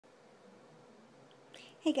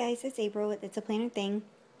Hey guys, it's April with It's a Planner Thing.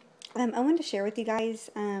 I wanted to share with you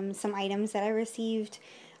guys some items that I received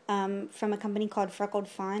from a company called Freckled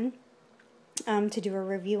Fawn to do a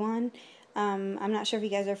review on. I'm not sure if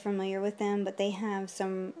you guys are familiar with them, but they have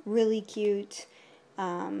some really cute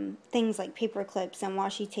things like paper clips and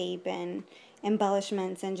washi tape and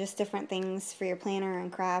embellishments and just different things for your planner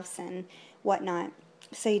and crafts and whatnot.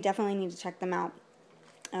 So you definitely need to check them out.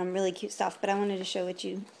 Really cute stuff, but I wanted to share with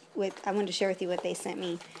you what they sent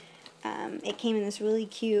me. It came in this really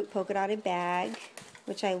cute polka dotted bag,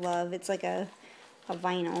 which I love. It's like a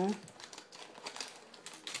vinyl.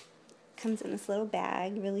 Comes in this little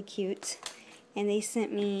bag, really cute. And they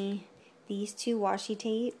sent me these two washi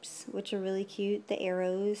tapes, which are really cute. The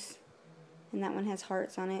arrows, and that one has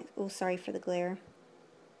hearts on it. Oh, sorry for the glare.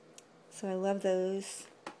 So I love those.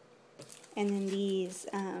 And then these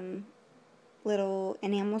little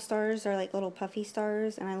enamel stars are like little puffy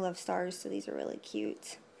stars, and I love stars, so these are really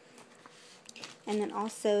cute. And then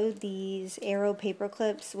also these arrow paper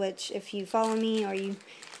clips, which if you follow me or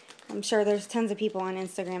I'm sure there's tons of people on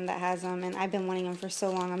Instagram that has them, and I've been wanting them for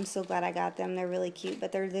so long. I'm so glad I got them. They're really cute,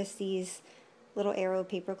 but they're these little arrow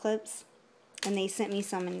paper clips, and they sent me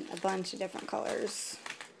some in a bunch of different colors.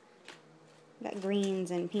 Got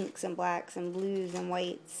greens and pinks and blacks and blues and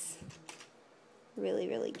whites. Really,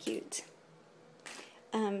 really cute.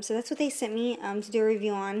 So that's what they sent me to do a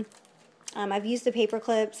review on. I've used the paper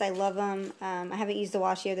clips. I love them. I haven't used the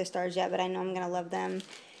washi or the stars yet, but I know I'm going to love them.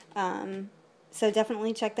 So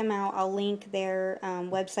definitely check them out. I'll link their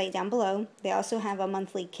website down below. They also have a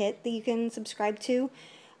monthly kit that you can subscribe to,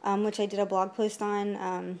 which I did a blog post on,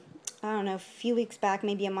 I don't know, a few weeks back,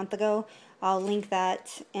 maybe a month ago. I'll link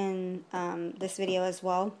that in this video as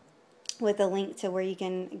well, with a link to where you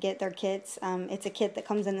can get their kits. It's a kit that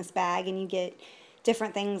comes in this bag, and you get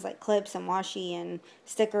different things like clips and washi and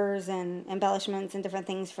stickers and embellishments and different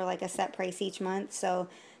things for like a set price each month. So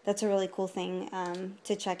that's a really cool thing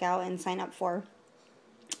to check out and sign up for.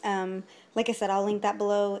 Like I said, I'll link that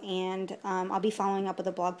below, and I'll be following up with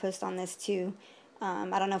a blog post on this too.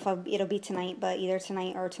 I don't know if it'll be tonight, but either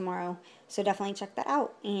tonight or tomorrow. So definitely check that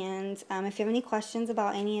out. And if you have any questions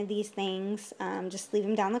about any of these things, just leave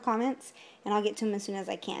them down in the comments, and I'll get to them as soon as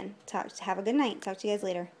I can. Have a good night. Talk to you guys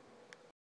later.